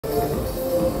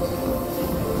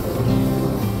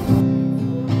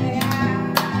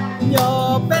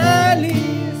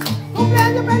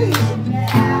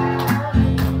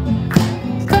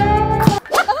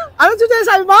din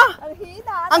sabi mo? Ang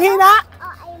hina. Ang hina?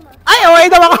 Oo, mo. Ay, okay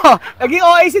daw ako. Naging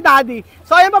OA si Daddy.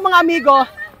 So ayan pa mga amigo,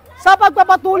 sa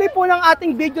pagpapatuloy po ng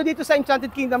ating video dito sa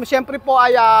Enchanted Kingdom, syempre po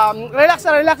ay relax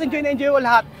na relax, enjoy na enjoy mo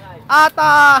lahat. At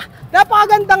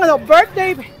napakagandang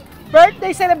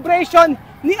birthday celebration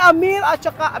ni Amir at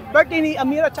saka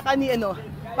ni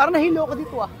parang nahilo ko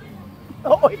dito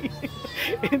Oo.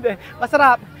 Hindi,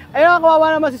 masarap. Ayun,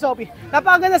 kawawa naman si Sophie.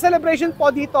 Napakaganda celebration po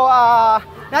dito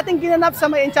nating ginanap sa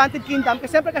may Enchanted Kingdom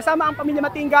kasi siyempre kasama ang pamilya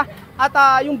Matinga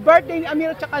at yung birthday ni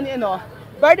Amir at saka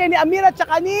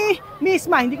ni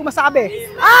Misma, hindi ko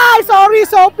masabi. Ay, sorry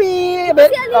Sophie.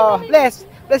 Bless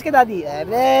ka Daddy.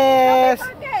 Bless.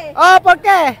 Oh,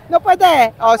 porke? No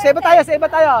pwede. Oh, sa iba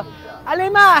tayo.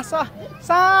 Alima,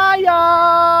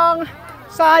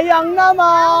 sayang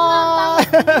naman.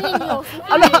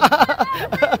 Ano?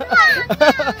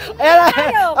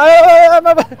 Ayan.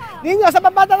 Ninyo, sa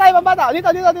pambata tayo, pambata. Dito.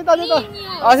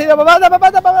 Oh, sige, pambata.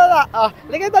 Oh,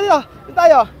 halika dito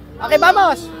tayo. Okay,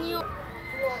 vamos.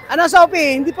 Ano,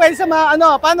 Sophie? Hindi pwede sa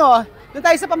paano? Doon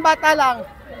tayo sa pambata lang.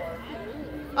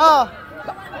 Oh.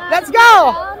 Let's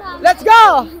go!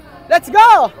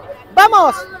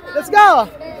 Vamos! Let's go!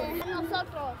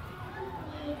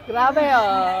 Grabe,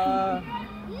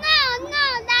 No,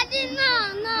 Daddy, no.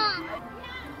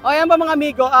 O, yan ba mga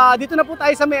amigo? Dito na po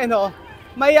tayo sa may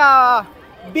may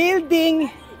building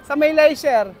sa may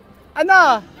leisure.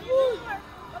 Ano?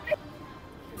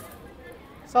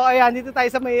 So, ayan, dito tayo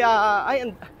sa may,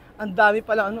 ang dami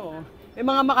pala, may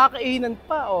mga makakainan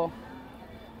pa,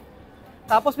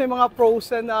 Tapos may mga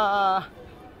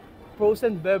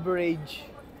frozen beverage.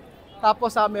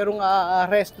 Tapos merong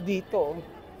resto dito.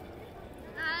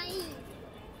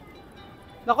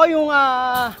 Nako, yung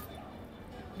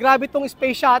grabe tong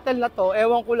space shuttle na to.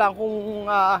 Ewan ko lang kung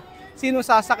sino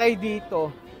sasakay dito.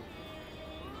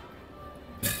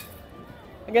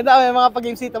 Ang ganda, may mga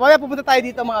pag-games dito. Mamaya pupunta tayo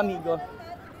dito mga amigo.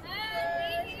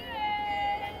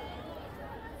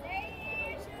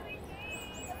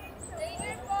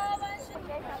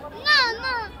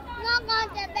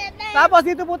 Tapos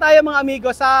dito po tayo mga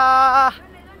amigo sa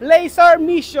laser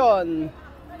mission.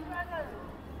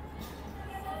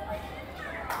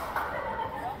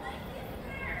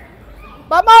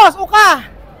 Vamos, uka!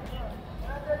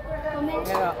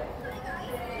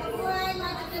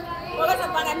 Wala sa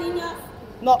para ninyo.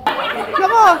 No.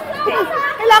 Nako,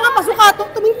 kailangan pasuka.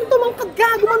 Tumangkad ka.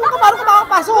 Gumanong ka, parang ka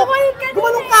makapasok.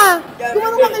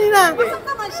 Gumanong ka kanina.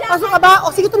 Pasok ka ba?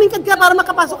 O sige, tumingkad ka para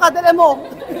makapasok ka. Dala mo.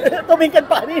 Tumingkad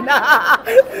pa kanina.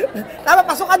 Tama,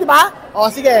 pasok ka, di ba?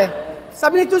 O sige.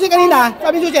 Sabi ni Chuchen kanina.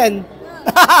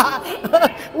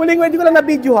 Uling-uling ko lang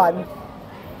na-videohan.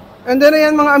 And then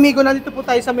ayan mga amigo, nandito po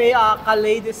tayo sa may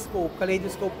kaleidoscope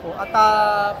po. At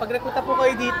pag-recruita po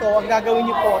kayo dito, ang gagawin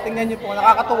nyo po, tingnan nyo po,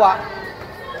 nakakatuwa.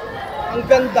 Ang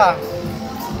ganda.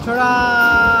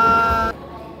 Tcharan!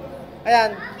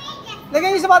 Ayan.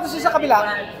 Lagyan yung sapatos sa kabila.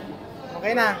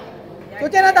 Okay na.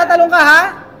 Chuchen, natatalong ka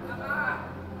ha?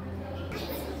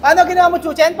 Paano ginawa mo,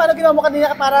 Chuchen? Paano ginawa mo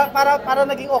kanina para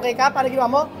naging okay ka? Paano ginawa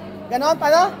mo? Ganon?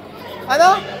 Paano?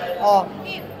 Oh.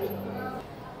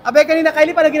 Abay kanina,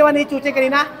 Kylie, paano ginawa ni Chuchen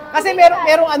kanina? Kasi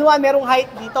merong height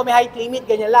dito, may height limit,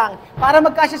 ganyan lang. Para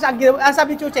magkasya sa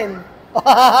sabi ni Chuchen.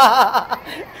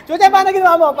 Chuchen, paano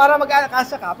ginawa mo? Para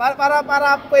magkasya ka?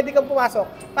 Para pwede kang pumasok.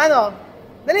 Paano?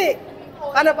 Dali!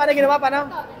 Paano ginawa? Paano?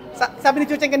 Sabi ni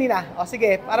Chuchen kanina. O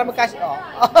sige, para magkasya.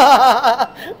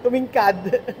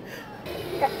 Tumingkad.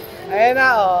 Ayan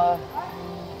na,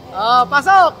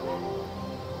 pasok!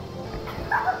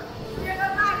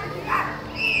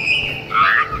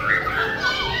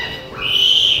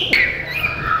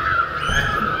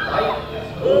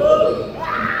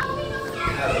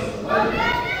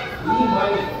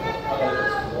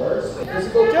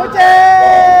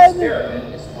 Chuchen!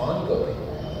 Experiment is ongoing.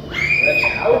 Stretch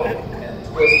out and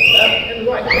twist left and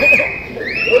right.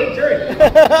 Good journey.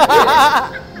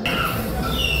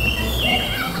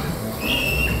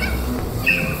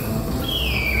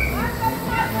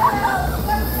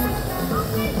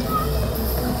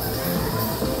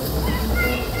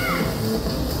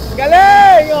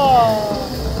 Galing!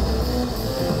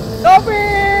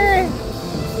 Sophie!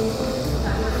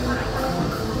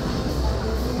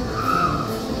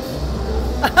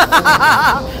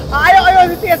 Ayaw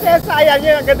si TSS, ayan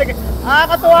yun, ang ganda.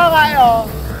 Katuwa ka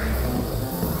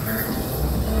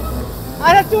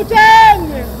Ano, Chuchen?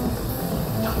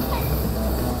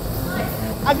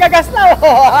 Ang gagas na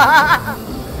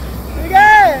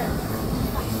Sige!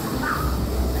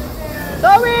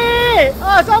 Sophie!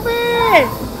 Sophie!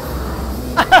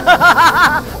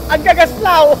 Ang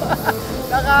gagaslaw! Oh.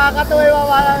 Nakakatuwa yung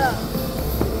mamala na.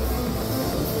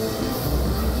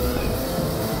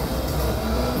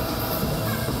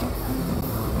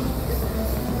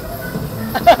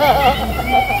 Oh!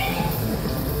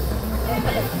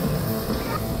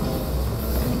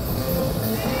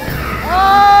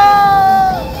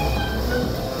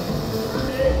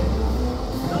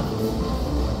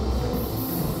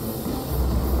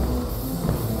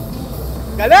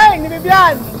 Galing ni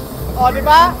Vivian. O, di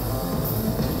ba?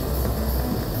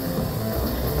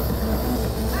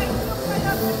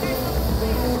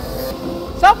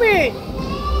 Sophie!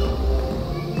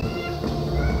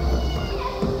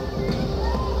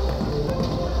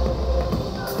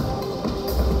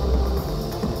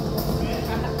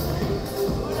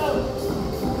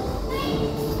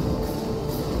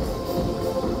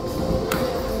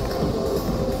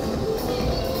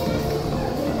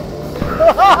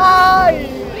 Hi!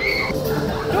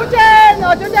 Jujen!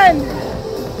 O, Jujen!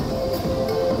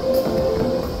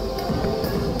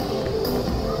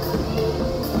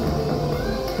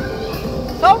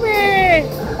 Sophie!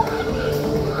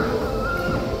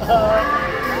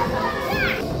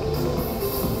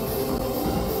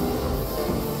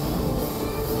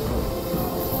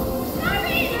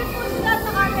 Sa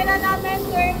camera namin,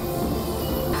 sir.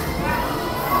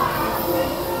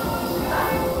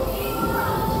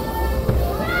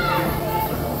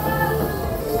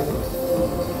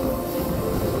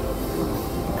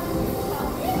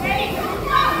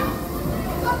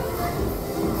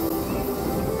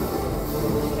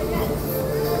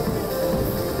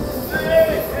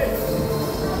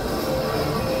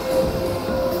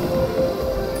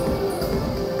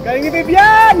 Galing ni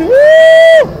Vivian!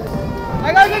 Woo!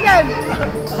 Ay, gawin ka dyan!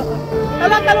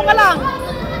 Talong ka lang!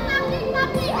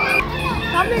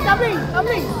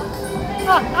 Tumbling!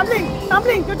 Ah,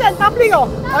 tumbling! Jujen, tumbling oh!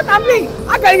 Oh, tumbling!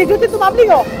 Ah, galing ni Jujen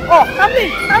tumambling oh! Oh,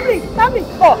 tumbling! Oh!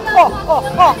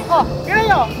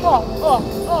 Galing oh! Oh!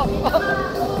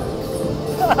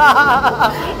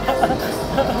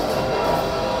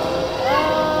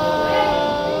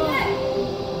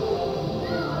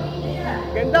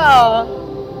 Ganda oh!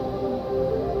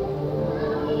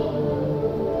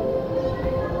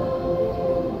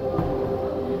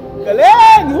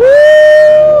 Galing!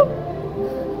 Woo!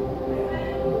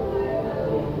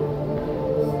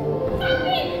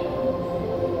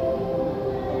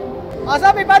 Oh,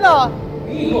 sabi paano?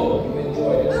 We hope you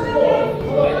enjoy this long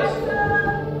flight.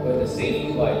 When the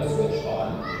safety lights switch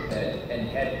on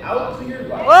and head out to your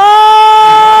right. Oh!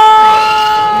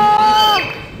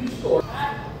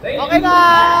 Thank Okay you. na!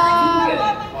 See you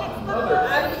again on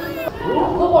another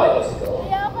Kaleidoscope.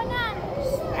 Ayoko na.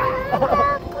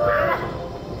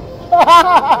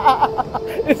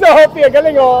 It's Sophie,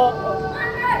 galing oh.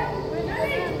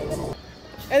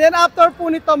 And then after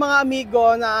po nito mga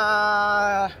amigo na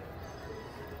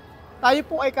tayo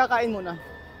po ay kakain muna.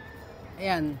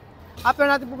 Ayan. After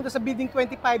natin pupunta sa building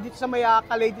 25 dito sa may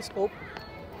Kaleidoscope.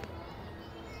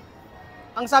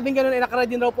 Ang sabing ganoon ay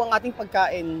nakaready na raw po ang ating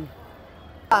pagkain.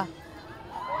 Ah.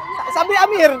 Sabi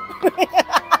Amir.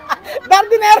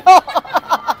 Dardinero.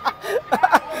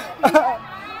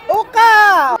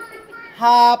 Uka!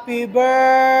 Happy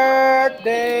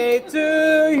birthday to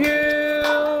you.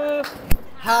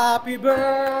 Happy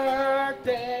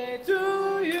birthday to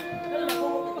you.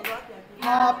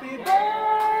 Happy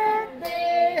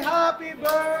birthday, happy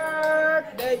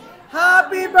birthday,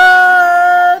 happy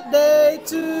birthday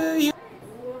to you.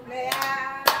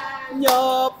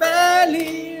 Cumpleaños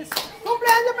feliz.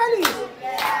 Cumpleaños feliz.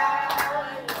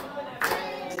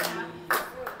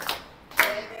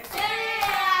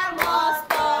 Deseamos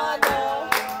todos.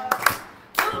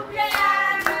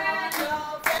 Cumpleaños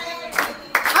feliz.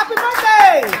 Happy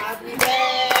birthday! Happy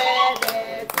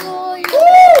birthday to you.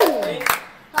 Woo!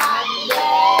 Happy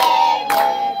birthday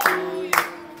to you.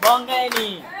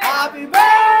 Happy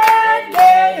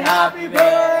birthday, happy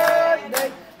birthday,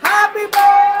 happy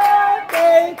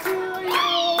birthday to you.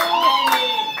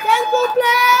 Ken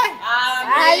cumple!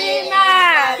 Alima.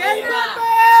 Ken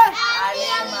cumple!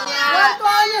 ¿Cuántos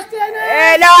años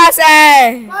tienes?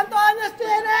 ¿Cuántos años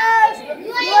tienes?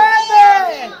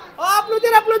 9. Oh,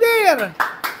 aplaudir!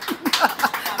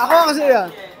 Ako kasi yan.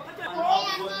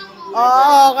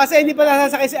 Oo, kasi hindi pa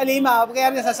nasasakay si Alima, kaya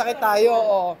nasasakay tayo.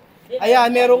 Oh.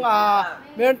 Ayan, meron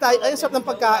tayo, ayun, sarap ng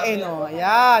pagkain. Oh.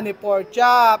 Ayan, may pork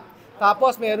chop.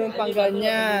 Tapos meron pang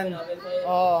ganyan.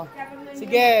 Oh.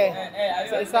 Sige,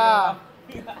 isa-isa.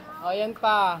 Oh, ayan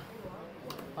pa.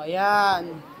 Oh,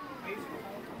 ayan.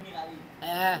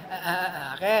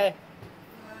 Okay.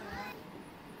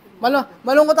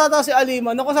 Malungkot ata si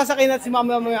Alima. No, kung sasakay natin si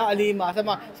Mama yung Alima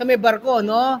sa may barko,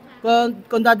 no?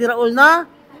 Kung Daddy Raul na.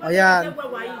 Ayan.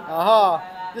 Oho.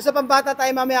 Doon sa pambata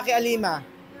tayo mamaya kay Alima.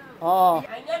 Oo.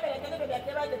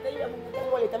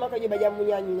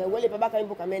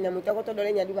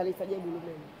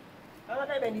 Kama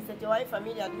kaya bendice wa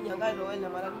familia dunya ngalo na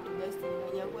mara mtu best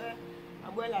ni nyangwe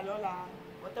abwela lola.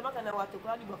 Watamaka na watu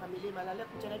kwa libo kamili malale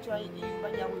kuchana chwa hii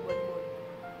banya wibo libo.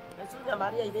 Nasuna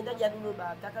Maria ibenda jadulu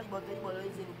ba taka libo libo lo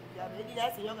hizi ni kuja. Edi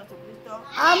na Senyor Yesu Kristo.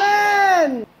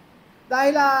 Amen!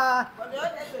 Dahil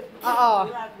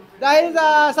dahil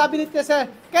sabi ni Tese,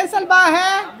 Ken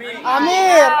Salvaje?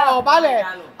 Amir. Oh, bale.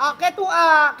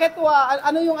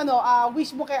 Ano yung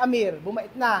wish mo kay Amir?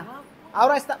 Bumait na.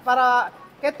 Ahora para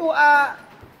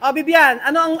Bibian,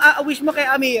 ano ang wish mo kay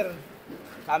Amir?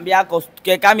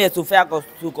 Que cambie su fea,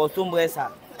 su costumbre esa.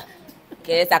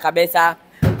 Que esa cabeza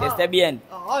que esté bien.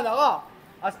 Oo, nako.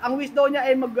 Ang wish daw niya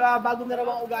ay magbago na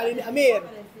raw ang ugali ni Amir.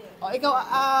 O, ikaw,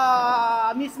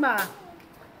 Misma.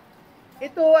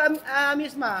 Ito,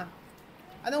 Misma.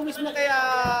 Anong wish mo kay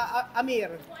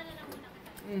Amir?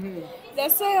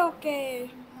 Deseo que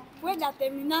pueda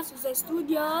terminar sus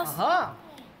estudios. Ajá.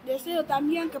 Deseo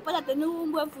también que pueda tener un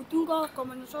buen futuro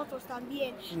como nosotros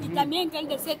también. Y también que él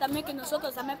desee también que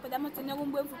nosotros también podamos tener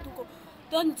un buen futuro.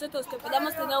 Todos nosotros que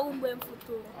podamos tener un buen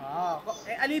futuro.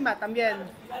 Alima, también.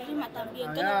 Alima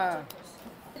también, todos Yeah.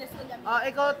 nosotros.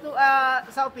 Ikaw,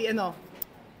 Saupi, ano?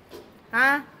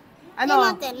 Ha? Ano?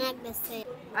 Ano tener deseo?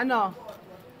 Ano?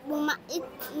 Bumait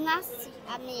na si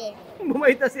Amir.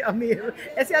 Bumait na si Amir.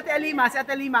 Si Ate Alima,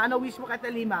 ano wish mo kay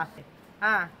Ate Alima?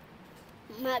 Ha?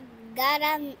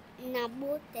 Mag-aral na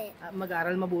buti.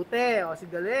 Mag-aral mabuti. O, si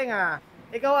galing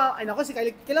Ikaw, ay nako,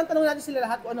 kailan tanong natin sila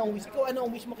lahat kung ano ang wish. Ikaw, ano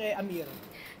ang wish mo kay Amir?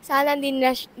 Sana din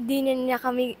niya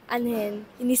kami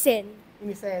inisen.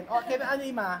 Inisen. O, kay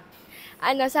Alima?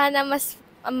 Sana mas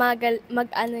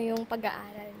mag-ano yung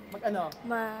pag-aaral. Mag-ano?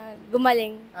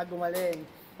 Gumaling. Gumaling.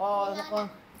 O, nako.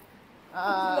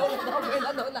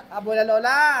 Bola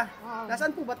Lola.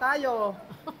 Nasaan po ba tayo?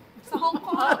 Sa Hong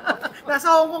Kong. Nasa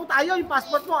Hong Kong tayo. Yung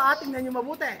passport mo, tingnan nyo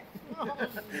mabuti.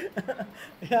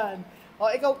 Ayan. O,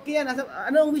 ikaw, Kian,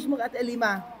 ano ang wish mo kay Ate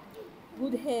Alima?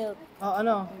 Good health. O,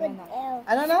 ano? Good L.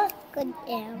 Ano na? Good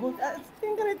L. Good.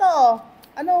 Tingnan ka rito.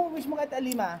 Ano ang wish mo kay Ate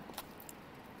Alima?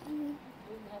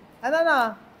 Ano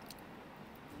na?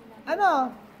 Ano?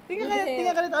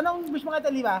 Tingnan ka rito. Ano ang wish mo kay Ate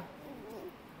Alima?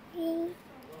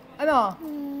 Ano?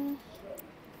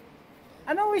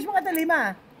 Ano ang wish mo kay Ate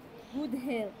Alima? Good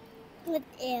health. Good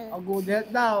L. Good health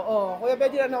daw. Kuya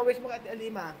Benji, ano ang wish mo kay Ate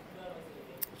Alima?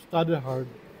 Study hard.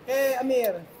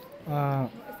 Amir.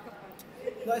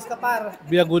 No escapar.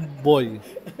 Be a good boy.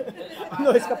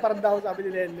 No escapar daw, sabi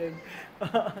ni Lenlen.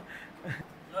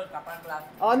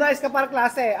 No escapar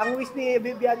klase. Ang wish ni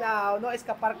Bibian, no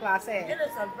escapar klase.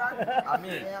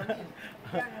 Amin.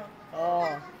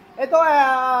 Ito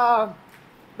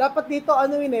dapat dito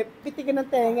pitikin ng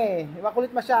tenga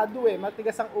Makulit masyado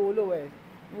matigas ang ulo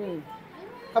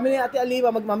Kami ni Ate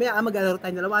Alima magmamaya mag-alaro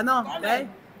tayong dalawa, okay?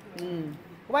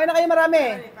 Kumain na kayo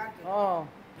marami.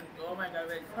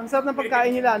 Ang sarap ng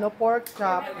pagkain nila, pork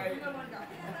chop.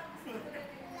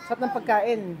 Sarap ng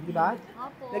pagkain, di ba?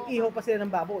 Nag-ihaw pa sila ng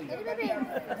baboy.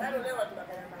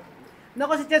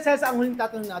 Nako, si Tia Celsa ang huling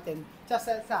tatanong natin. Tia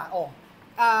Celsa,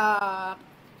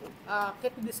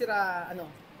 keto di sira,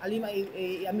 Alima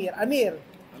y Amir. Amir,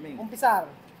 umpisar.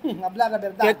 Hablar la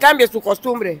verdad. Que cambie su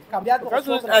costumbre. Cambiar tu Porque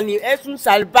costumbre. es un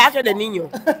salvaje de niño.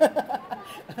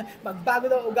 Magbago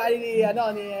daw ugali ni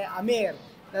Amir.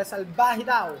 Dahil salbahe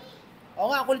daw.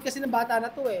 Nga, kulit kasi ng bata na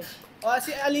to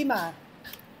si Alima.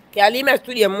 Que Alima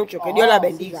estudie mucho, que Dios la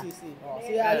bendiga.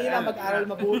 Si Alima mag-aral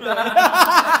mabuti.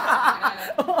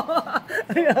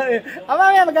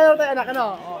 Mamaya mag-aral tayo anak,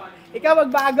 Ikaw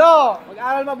magbago,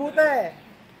 mag-aral mabuti.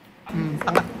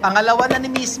 Pangalawa na ni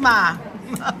Misma.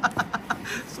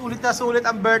 Sulit na sulit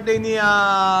ang birthday ni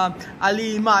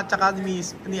Alima at saka ni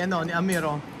Amir.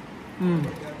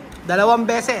 Dalawang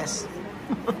beses.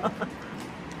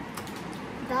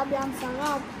 Grabe ang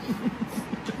sarap.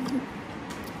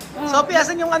 Sophie,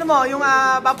 asan yung yung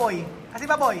baboy? Kasi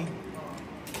baboy?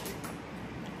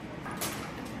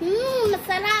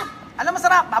 Masarap. Alam,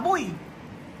 masarap, baboy.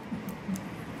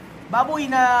 Baboy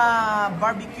na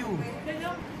barbecue.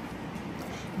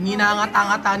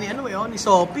 Ninangata-ngata ni ni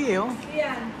Sophie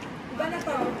Iba na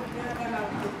to.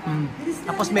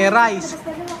 Tapos may rice.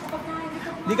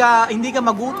 Hindi ka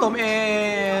magutom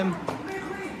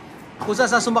kusa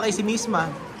sa sumakay si Misma.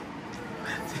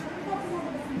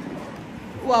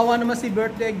 Wawa naman si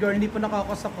birthday girl, hindi pa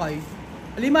nakakasakay.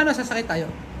 Alima, sasakay tayo.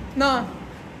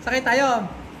 Sakay tayo.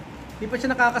 Hindi pa siya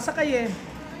nakakasakay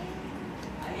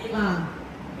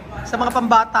Sa mga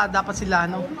pambata, dapat sila,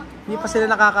 Hindi pa sila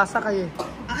nakakasakay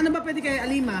Ano ba pwede kay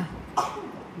Alima?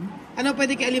 Ano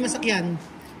pwede kay Alima sakyan?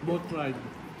 Boat ride.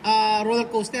 Roller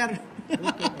coaster.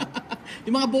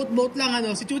 Yung mga boat lang,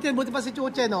 Si Chuchen, buti pa si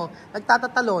Chuchen,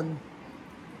 nagtatatalon.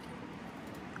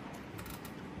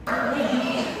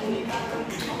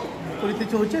 Kulit ni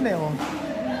Chuchen eh, oh.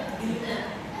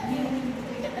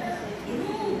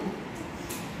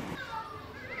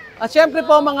 At syempre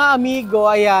po mga amigo,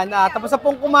 ayan, tapos na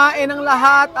pong kumain ng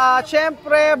lahat. At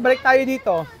syempre, balik tayo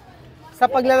dito sa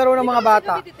paglalaro ng mga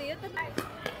bata.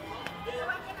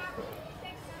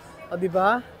 O,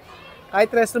 diba? Kahit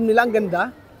restroom nila, ang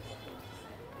ganda.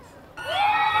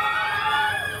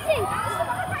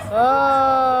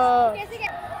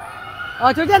 Oh,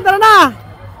 Chuchen, tara na!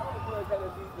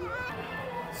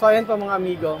 So, ayan po mga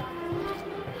amigo.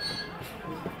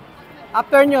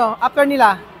 After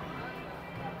nila.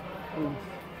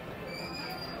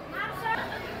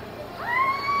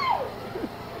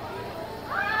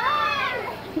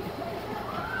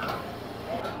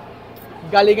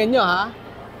 Galingan nyo, ha?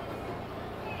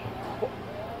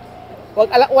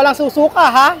 Walang susuka,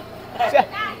 ha?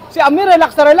 Si Amir,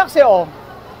 relax na relax, eh, oh.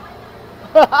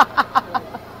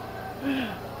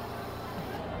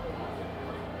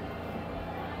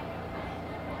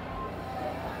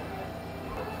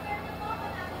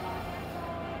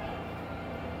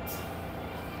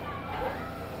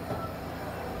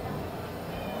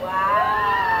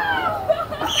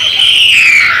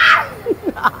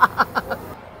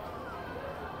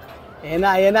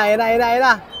 Ayan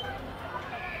na.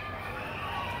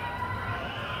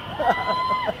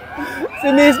 Si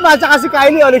Misma at si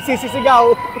Kylie, oh, nagsisisigaw.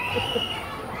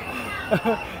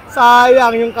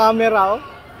 Sayang yung camera, oh.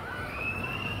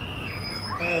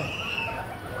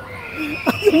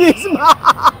 Si Misma.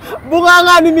 Bunga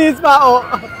nga ni Misma, oh.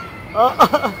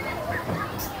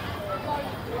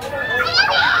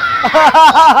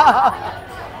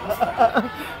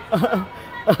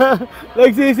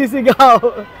 Nagsisisigaw.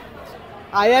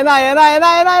 Ayan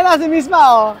na, si Misma,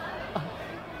 oh.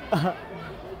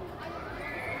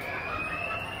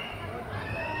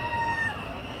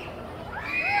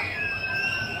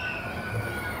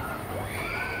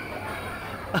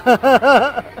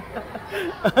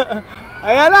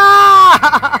 Ayan na!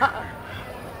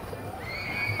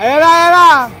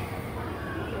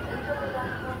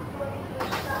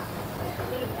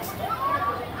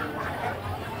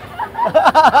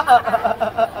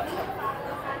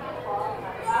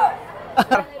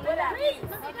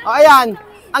 O, ayan.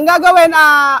 Ang gagawin,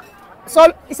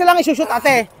 isa lang i-shoot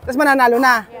ate. Tapos mananalo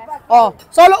na. O,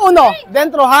 solo uno.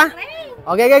 Dentro, ha?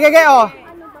 O, ge. O.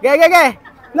 Ge.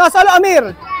 No, solo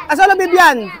Amir. Solo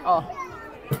Bibian. O.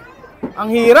 Ang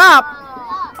hirap.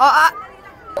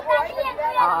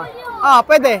 O,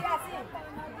 pwede.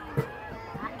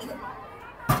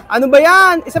 Ano ba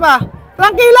yan? Isa pa.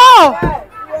 Tranquilo!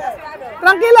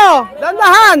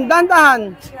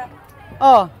 Dandahan.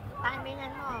 O.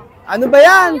 Ano ba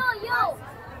yan?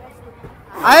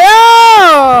 Ayaw!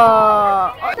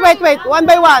 Wait. One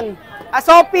by one.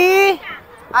 Sophie,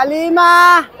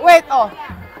 Alima, wait, oh.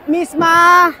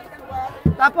 Misma,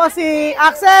 tapos si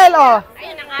Axel, oh.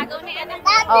 Ayun, nangagaw ni Anang.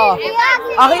 Oh.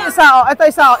 Okay, isa, oh. Ito,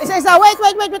 isa, oh. Isa. Wait,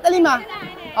 Alima.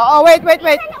 Oo, wait.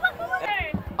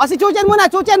 Oh, si Chuchen muna.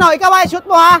 Chuchen, oh. Ikaw, ay, shoot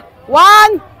mo, ha?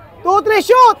 1, 2, 3,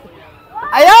 shoot!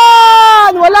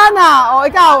 Ayan! Wala na. Oh,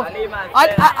 ikaw.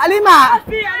 Alima.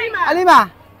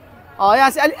 Oh,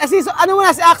 yan. Ano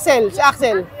muna? Si Axel.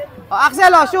 Oh,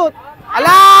 Axel, oh, shoot.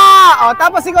 Ala! Oh,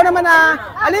 tapos ikaw naman na.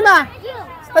 Alima.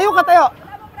 Tayo.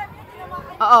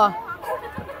 Oo.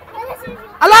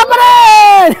 Ala pa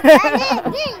rin!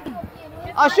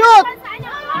 Oh, shoot.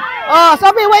 Oh,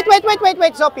 Sophie,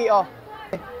 wait, Sophie, oh.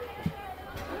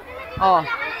 Oh.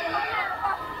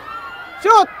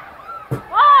 Shoot!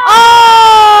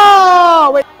 Oh!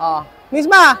 Wait. Oh.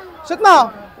 Misma, shoot mo.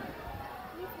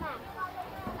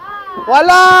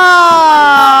 Wala!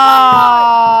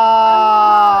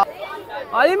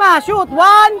 Alima, shoot.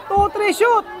 1, 2, 3,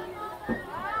 shoot.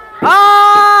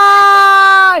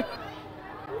 Ay!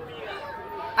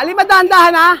 Alima,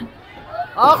 dahan-dahan, ha?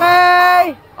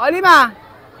 Okay. Alima.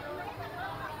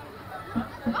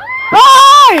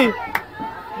 Ay!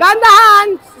 Dahan-dahan.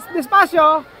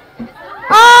 Dispasyo.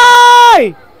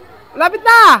 Ay! Lapit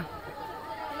na!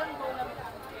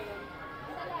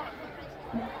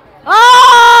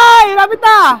 Ay! Lapit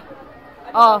na!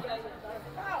 Oh.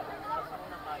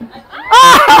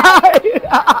 Ay!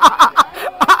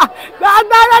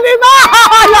 Daan-daan, Alima!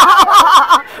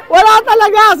 Wala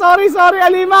talaga! Sorry,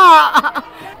 Alima!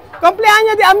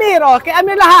 Kumpleanyo di Amir, oh. Kay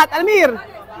Amir lahat. Amir!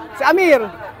 Si Amir.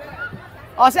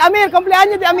 Oh, si Amir.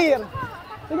 Kumpleanyo di Amir.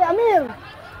 Sige, Amir.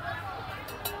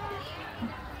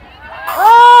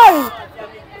 Ay!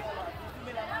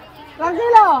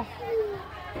 Tranquilo!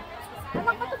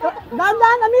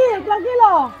 Dahan-dahan, Amir!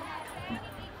 Tranquilo!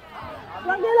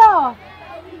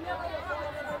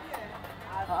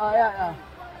 Oo, yan.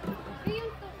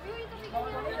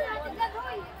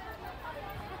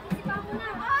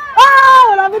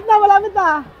 Malapit na, malapit na.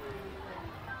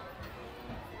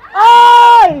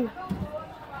 Ay!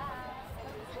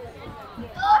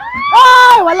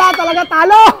 Ay! Wala talaga,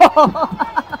 talo!